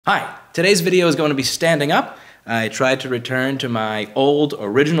Hi, today's video is going to be standing up. I tried to return to my old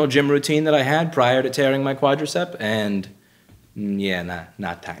original gym routine that I had prior to tearing my quadricep, and yeah,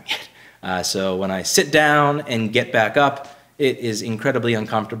 not time yet. So when I sit down and get back up, it is incredibly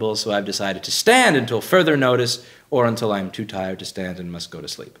uncomfortable, so I've decided to stand until further notice or until I'm too tired to stand and must go to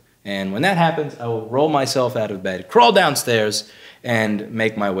sleep. And when that happens, I will roll myself out of bed, crawl downstairs, and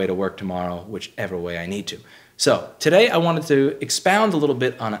make my way to work tomorrow, whichever way I need to. So today I wanted to expound a little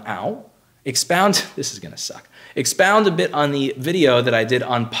bit on this is going to suck, expound a bit on the video that I did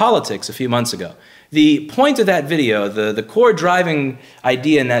on politics a few months ago. The point of that video, the core driving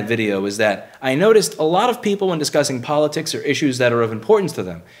idea in that video was that I noticed a lot of people when discussing politics or issues that are of importance to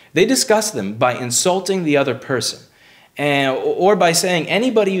them, they discuss them by insulting the other person or by saying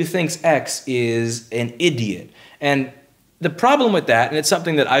anybody who thinks X is an idiot. And the problem with that, and it's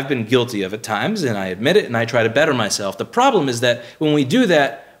something that I've been guilty of at times, and I admit it, and I try to better myself, the problem is that when we do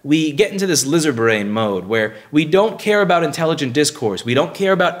that, we get into this lizard brain mode where we don't care about intelligent discourse, we don't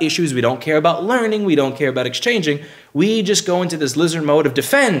care about issues, we don't care about learning, we don't care about exchanging. We just go into this lizard mode of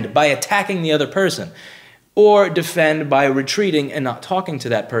defend by attacking the other person, or defend by retreating and not talking to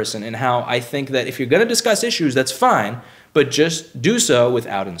that person. And how I think that if you're going to discuss issues, that's fine, but just do so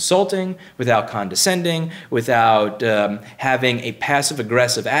without insulting, without condescending, without having a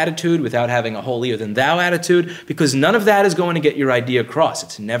passive-aggressive attitude, without having a holier-than-thou attitude, because none of that is going to get your idea across.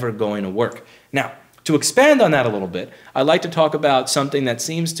 It's never going to work. Now, to expand on that a little bit, I'd like to talk about something that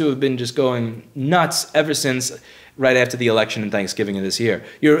seems to have been just going nuts ever since right after the election and Thanksgiving of this year.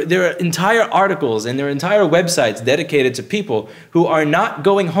 There are entire articles and there are entire websites dedicated to people who are not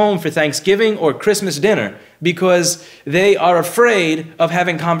going home for Thanksgiving or Christmas dinner because they are afraid of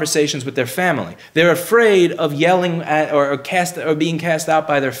having conversations with their family. They're afraid of yelling at or being cast out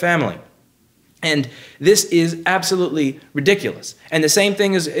by their family. And this is absolutely ridiculous. And the same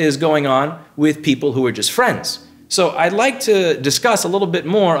thing is going on with people who are just friends. So I'd like to discuss a little bit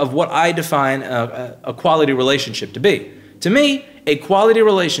more of what I define a quality relationship to be. To me, a quality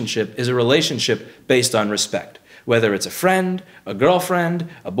relationship is a relationship based on respect. Whether it's a friend, a girlfriend,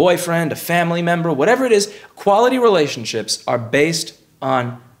 a boyfriend, a family member, whatever it is, quality relationships are based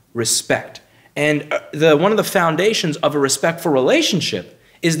on respect. And one of the foundations of a respectful relationship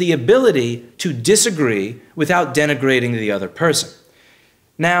is the ability to disagree without denigrating the other person.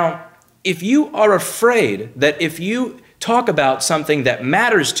 Now, if you are afraid that if you talk about something that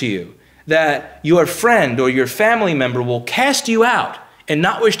matters to you, that your friend or your family member will cast you out and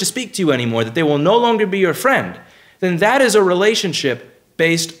not wish to speak to you anymore, that they will no longer be your friend, then that is a relationship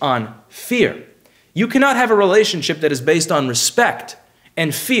based on fear. You cannot have a relationship that is based on respect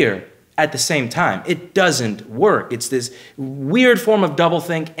and fear at the same time. It doesn't work. It's this weird form of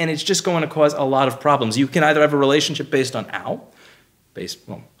doublethink, and it's just going to cause a lot of problems. You can either have a relationship based on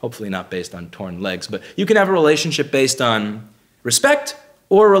well, hopefully not based on torn legs, but you can have a relationship based on respect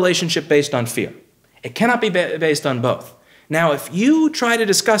or a relationship based on fear. It cannot be based on both. Now, if you try to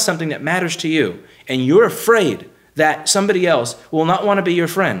discuss something that matters to you and you're afraid that somebody else will not want to be your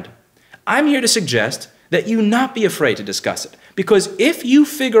friend, I'm here to suggest that you not be afraid to discuss it. Because if you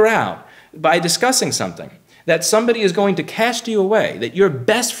figure out by discussing something that somebody is going to cast you away, that your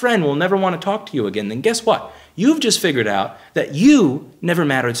best friend will never want to talk to you again, then guess what? You've just figured out that you never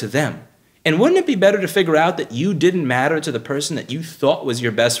mattered to them. And wouldn't it be better to figure out that you didn't matter to the person that you thought was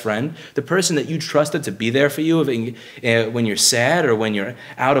your best friend, the person that you trusted to be there for you when you're sad or when you're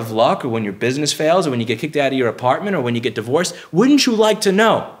out of luck or when your business fails or when you get kicked out of your apartment or when you get divorced? Wouldn't you like to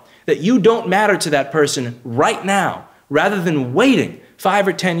know that you don't matter to that person right now, rather than waiting 5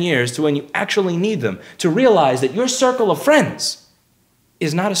 or 10 years to when you actually need them, to realize that your circle of friends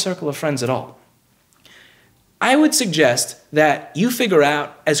is not a circle of friends at all? I would suggest that you figure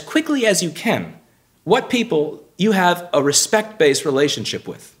out as quickly as you can what people you have a respect-based relationship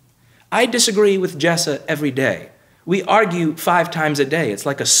with. I disagree with Jessa every day. We argue 5 times a day. It's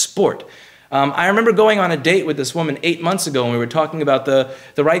like a sport. I remember going on a date with this woman 8 months ago when we were talking about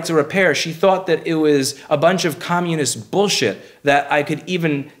the right to repair. She thought that it was a bunch of communist bullshit that I could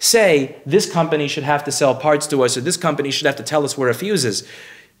even say this company should have to sell parts to us or this company should have to tell us where a fuse is.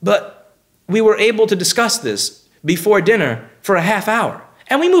 But we were able to discuss this before dinner for a half hour.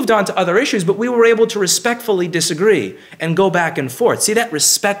 And we moved on to other issues, but we were able to respectfully disagree and go back and forth. See that?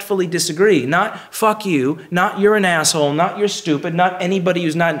 Respectfully disagree. Not fuck you, not you're an asshole, not you're stupid, not anybody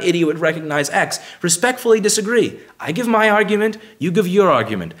who's not an idiot would recognize X. Respectfully disagree. I give my argument, you give your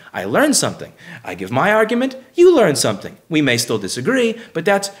argument. I learn something. I give my argument, you learn something. We may still disagree, but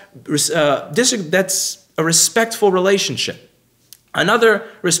that's a respectful relationship. Another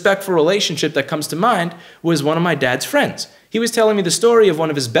respectful relationship that comes to mind was one of my dad's friends. He was telling me the story of one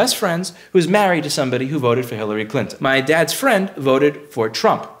of his best friends who's married to somebody who voted for Hillary Clinton. My dad's friend voted for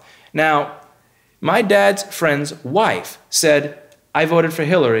Trump. Now, my dad's friend's wife said, "I voted for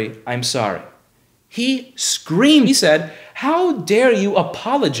Hillary, I'm sorry." He screamed. He said, "How dare you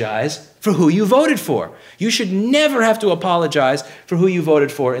apologize for who you voted for? You should never have to apologize for who you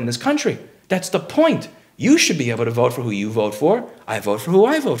voted for in this country. That's the point. You should be able to vote for who you vote for. I vote for who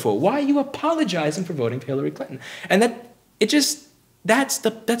I vote for. Why are you apologizing for voting for Hillary Clinton?" And that's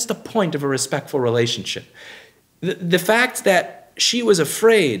the point of a respectful relationship. The fact that she was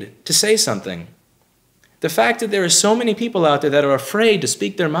afraid to say something, the fact that there are so many people out there that are afraid to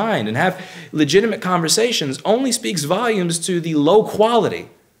speak their mind and have legitimate conversations only speaks volumes to the low quality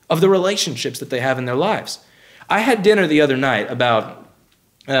of the relationships that they have in their lives. I had dinner the other night about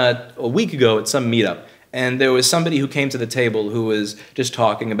a week ago at some meetup, and there was somebody who came to the table who was just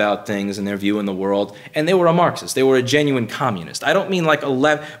talking about things and their view in the world, and they were a Marxist. They were a genuine communist. I don't mean like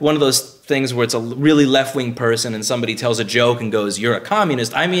one of those things where it's a really left-wing person and somebody tells a joke and goes, "You're a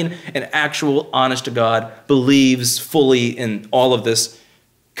communist." I mean an actual, honest-to-God, believes fully in all of this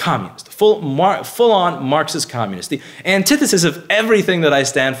communist, full-on Marxist communist, the antithesis of everything that I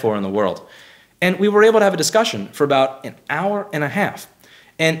stand for in the world. And we were able to have a discussion for about an hour and a half.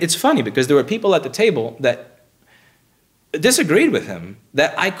 And it's funny because there were people at the table that disagreed with him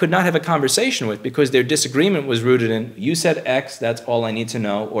that I could not have a conversation with because their disagreement was rooted in, "You said X, that's all I need to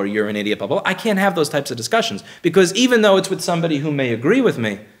know," or "You're an idiot, blah, blah, blah." I can't have those types of discussions because even though it's with somebody who may agree with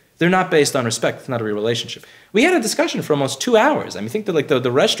me, they're not based on respect. It's not a real relationship. We had a discussion for almost 2 hours. I think that like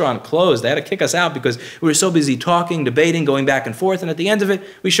the restaurant closed. They had to kick us out because we were so busy talking, debating, going back and forth. And at the end of it,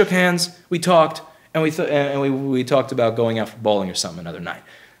 we shook hands, we talked, and we talked about going out for bowling or something another night.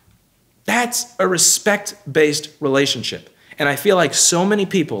 That's a respect-based relationship. And I feel like so many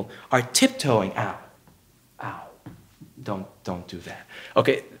people are tiptoeing. Ow, don't do that.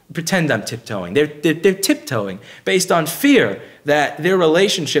 Okay, pretend I'm tiptoeing. They're tiptoeing based on fear that their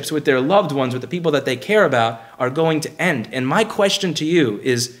relationships with their loved ones, with the people that they care about, are going to end. And my question to you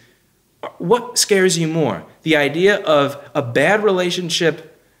is, what scares you more? The idea of a bad relationship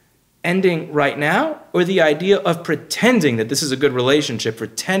ending right now, or the idea of pretending that this is a good relationship for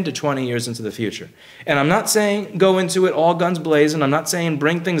 10 to 20 years into the future? And I'm not saying go into it all guns blazing. I'm not saying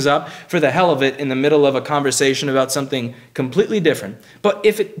bring things up for the hell of it in the middle of a conversation about something completely different. But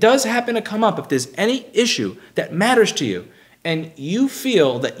if it does happen to come up, if there's any issue that matters to you, and you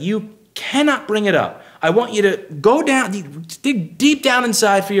feel that you cannot bring it up, I want you to go down, dig deep down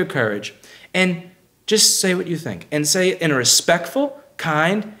inside for your courage, and just say what you think. And say it in a respectful,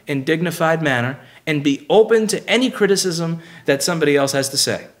 kind, and dignified manner, and be open to any criticism that somebody else has to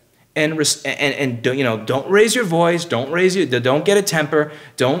say. And don't raise your voice, don't get a temper,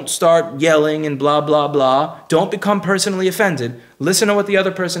 don't start yelling and blah, blah, blah. Don't become personally offended. Listen to what the other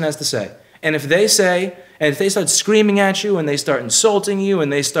person has to say. And if they start screaming at you and they start insulting you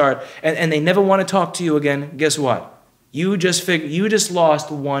and they never want to talk to you again, guess what? You just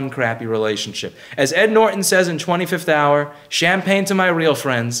lost one crappy relationship. As Ed Norton says in 25th Hour, champagne to my real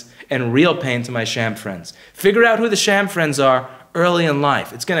friends and real pain to my sham friends. Figure out who the sham friends are early in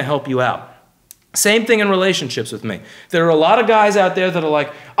life. It's going to help you out. Same thing in relationships with me. There are a lot of guys out there that are like,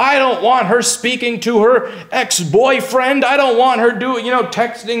 "I don't want her speaking to her ex-boyfriend. I don't want her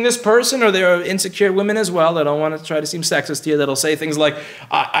texting this person." Or there are insecure women as well that don't want to try to seem sexist here that'll say things like,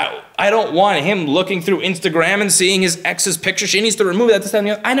 I don't want him looking through Instagram and seeing his ex's picture. She needs to remove that, this, that, and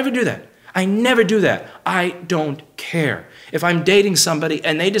the other. I never do that. I never do that. I don't care. If I'm dating somebody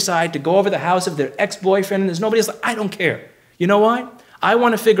and they decide to go over the house of their ex-boyfriend and there's nobody else, I don't care. You know why? I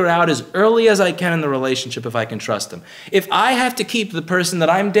want to figure out as early as I can in the relationship if I can trust them. If I have to keep the person that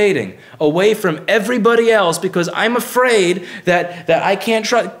I'm dating away from everybody else because I'm afraid that I can't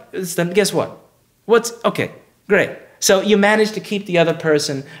trust, then guess what? Okay, great. So you manage to keep the other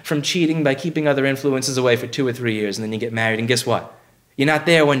person from cheating by keeping other influences away for 2 or 3 years, and then you get married, and guess what? You're not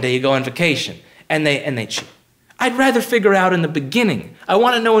there one day, you go on vacation, and they cheat. I'd rather figure out in the beginning. I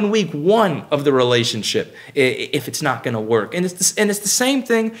want to know in week 1 of the relationship if it's not going to work. And it's the same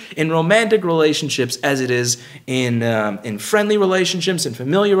thing in romantic relationships as it is in friendly relationships and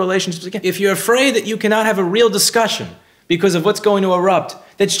familiar relationships. Again, if you're afraid that you cannot have a real discussion because of what's going to erupt,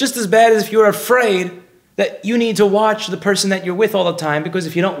 that's just as bad as if you're afraid that you need to watch the person that you're with all the time, because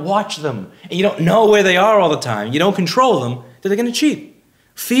if you don't watch them and you don't know where they are all the time, you don't control them, then they're going to cheat.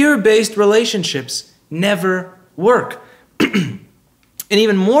 Fear-based relationships never work. And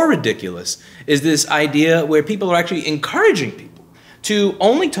even more ridiculous is this idea where people are actually encouraging people to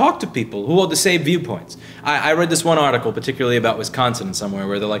only talk to people who hold the same viewpoints. I read this one article, particularly about Wisconsin somewhere,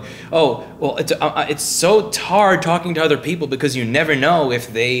 where they're like, oh, well, it's so hard talking to other people because you never know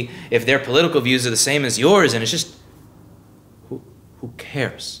if their political views are the same as yours, and it's just, who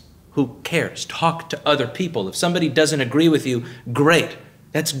cares? Who cares? Talk to other people. If somebody doesn't agree with you, great.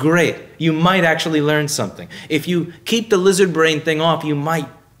 That's great. You might actually learn something. If you keep the lizard brain thing off, you might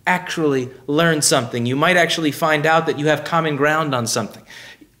actually learn something. You might actually find out that you have common ground on something.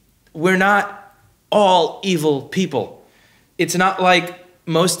 We're not all evil people. It's not like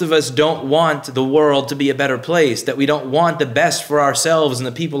most of us don't want the world to be a better place, that we don't want the best for ourselves and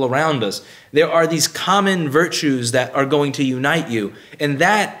the people around us. There are these common virtues that are going to unite you, and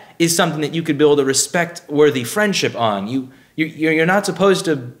that is something that you could build a respect-worthy friendship on. You're not supposed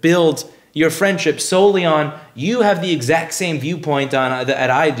to build your friendship solely on, you have the exact same viewpoint on that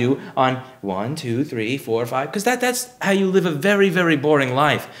I do on 1, 2, 3, 4, 5, because that's how you live a very, very boring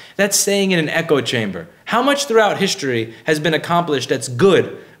life. That's staying in an echo chamber. How much throughout history has been accomplished that's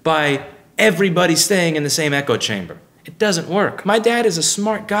good by everybody staying in the same echo chamber? It doesn't work. My dad is a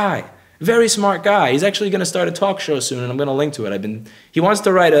smart guy, very smart guy. He's actually going to start a talk show soon, and I'm going to link to it. He wants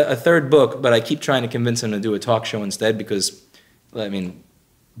to write a third book, but I keep trying to convince him to do a talk show instead because, I mean,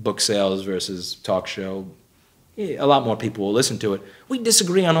 book sales versus talk show, a lot more people will listen to it. We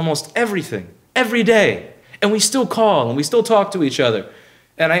disagree on almost everything, every day, and we still call and we still talk to each other.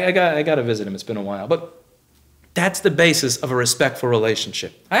 And I got to visit him. It's been a while, but that's the basis of a respectful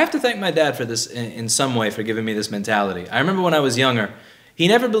relationship. I have to thank my dad for this in some way, for giving me this mentality. I remember when I was younger, he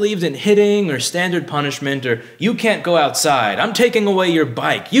never believed in hitting or standard punishment or you can't go outside, I'm taking away your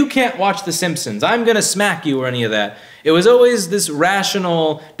bike, you can't watch The Simpsons, I'm going to smack you, or any of that. It was always this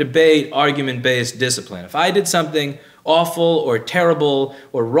rational debate, argument-based discipline. If I did something awful or terrible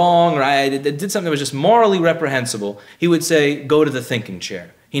or wrong, or I did something that was just morally reprehensible, he would say, go to the thinking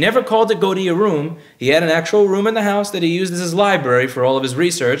chair. He never called it go to your room. He had an actual room in the house that he used as his library for all of his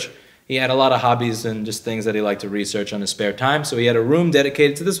research. He had a lot of hobbies and just things that he liked to research on his spare time. So he had a room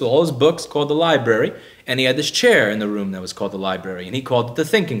dedicated to this with all his books called the library. And he had this chair in the room that was called the library. And he called it the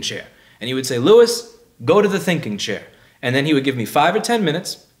thinking chair. And he would say, Louis, go to the thinking chair. And then he would give me 5 or 10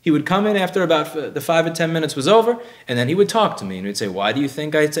 minutes. He would come in after about the 5 or 10 minutes was over. And then he would talk to me. And he'd say, why do you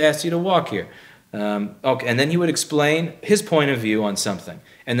think I asked you to walk here? Okay. And then he would explain his point of view on something.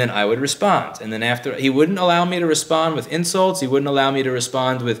 And then I would respond. And then after, he wouldn't allow me to respond with insults. He wouldn't allow me to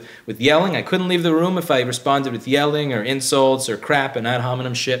respond with yelling. I couldn't leave the room if I responded with yelling or insults or crap and ad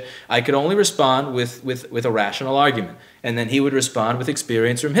hominem shit. I could only respond with a rational argument. And then he would respond with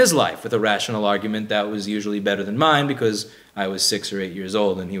experience from his life, with a rational argument that was usually better than mine because I was 6 or 8 years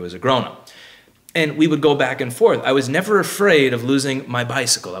old and he was a grown-up. And we would go back and forth. I was never afraid of losing my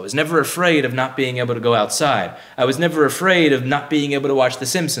bicycle. I was never afraid of not being able to go outside. I was never afraid of not being able to watch The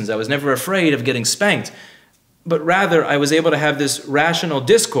Simpsons. I was never afraid of getting spanked. But rather, I was able to have this rational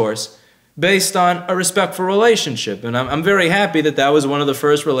discourse based on a respectful relationship. And I'm very happy that that was one of the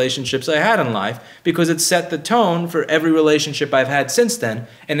first relationships I had in life because it set the tone for every relationship I've had since then.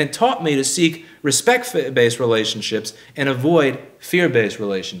 And it taught me to seek respect-based relationships and avoid fear-based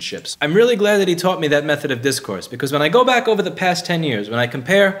relationships. I'm really glad that he taught me that method of discourse because when I go back over the past 10 years, when I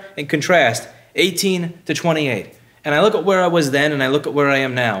compare and contrast 18 to 28, and I look at where I was then and I look at where I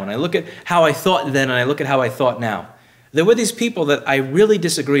am now, and I look at how I thought then and I look at how I thought now, there were these people that I really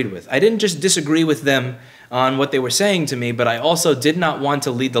disagreed with. I didn't just disagree with them on what they were saying to me, but I also did not want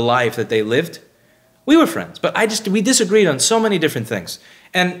to lead the life that they lived. We were friends, but we disagreed on so many different things.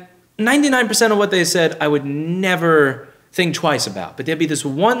 And 99% of what they said, I would never think twice about. But there'd be this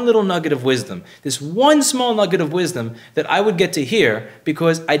one little nugget of wisdom, this one small nugget of wisdom that I would get to hear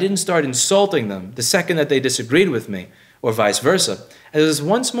because I didn't start insulting them the second that they disagreed with me, or vice versa. And there was this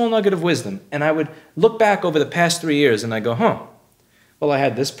one small nugget of wisdom, and I would look back over the past 3 years and I go, well, I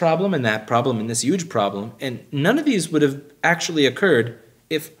had this problem and this huge problem, and none of these would have actually occurred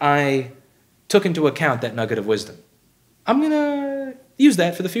if I took into account that nugget of wisdom. I'm going to use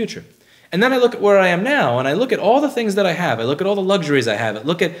that for the future. And then I look at where I am now, and I look at all the things that I have. I look at all the luxuries I have. I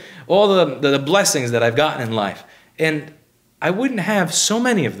look at all the blessings that I've gotten in life. And I wouldn't have so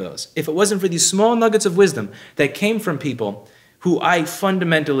many of those if it wasn't for these small nuggets of wisdom that came from people who I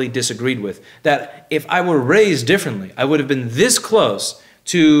fundamentally disagreed with. That if I were raised differently, I would have been this close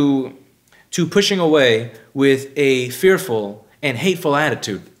to pushing away with a fearful and hateful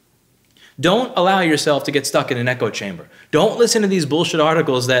attitude. Don't allow yourself to get stuck in an echo chamber. Don't listen to these bullshit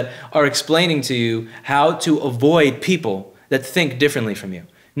articles that are explaining to you how to avoid people that think differently from you.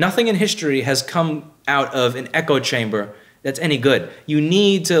 Nothing in history has come out of an echo chamber that's any good. You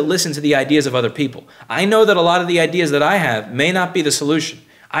need to listen to the ideas of other people. I know that a lot of the ideas that I have may not be the solution.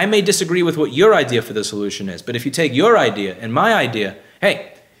 I may disagree with what your idea for the solution is, but if you take your idea and my idea,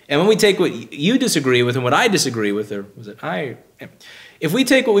 hey, and when we take what you disagree with and what I disagree with, or was it I? If we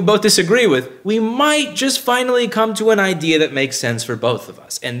take what we both disagree with, we might just finally come to an idea that makes sense for both of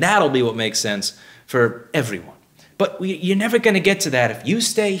us. And that'll be what makes sense for everyone. But you're never going to get to that if you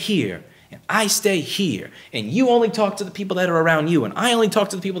stay here and I stay here and you only talk to the people that are around you and I only talk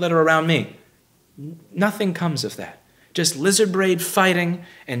to the people that are around me. Nothing comes of that. Just lizard braid fighting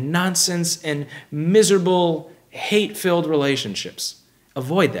and nonsense and miserable, hate-filled relationships.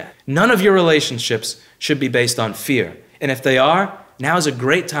 Avoid that. None of your relationships should be based on fear. And if they are, now's a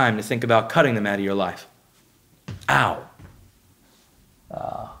great time to think about cutting them out of your life. Ow.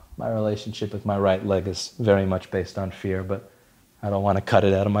 My relationship with my right leg is very much based on fear, but I don't want to cut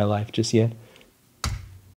it out of my life just yet.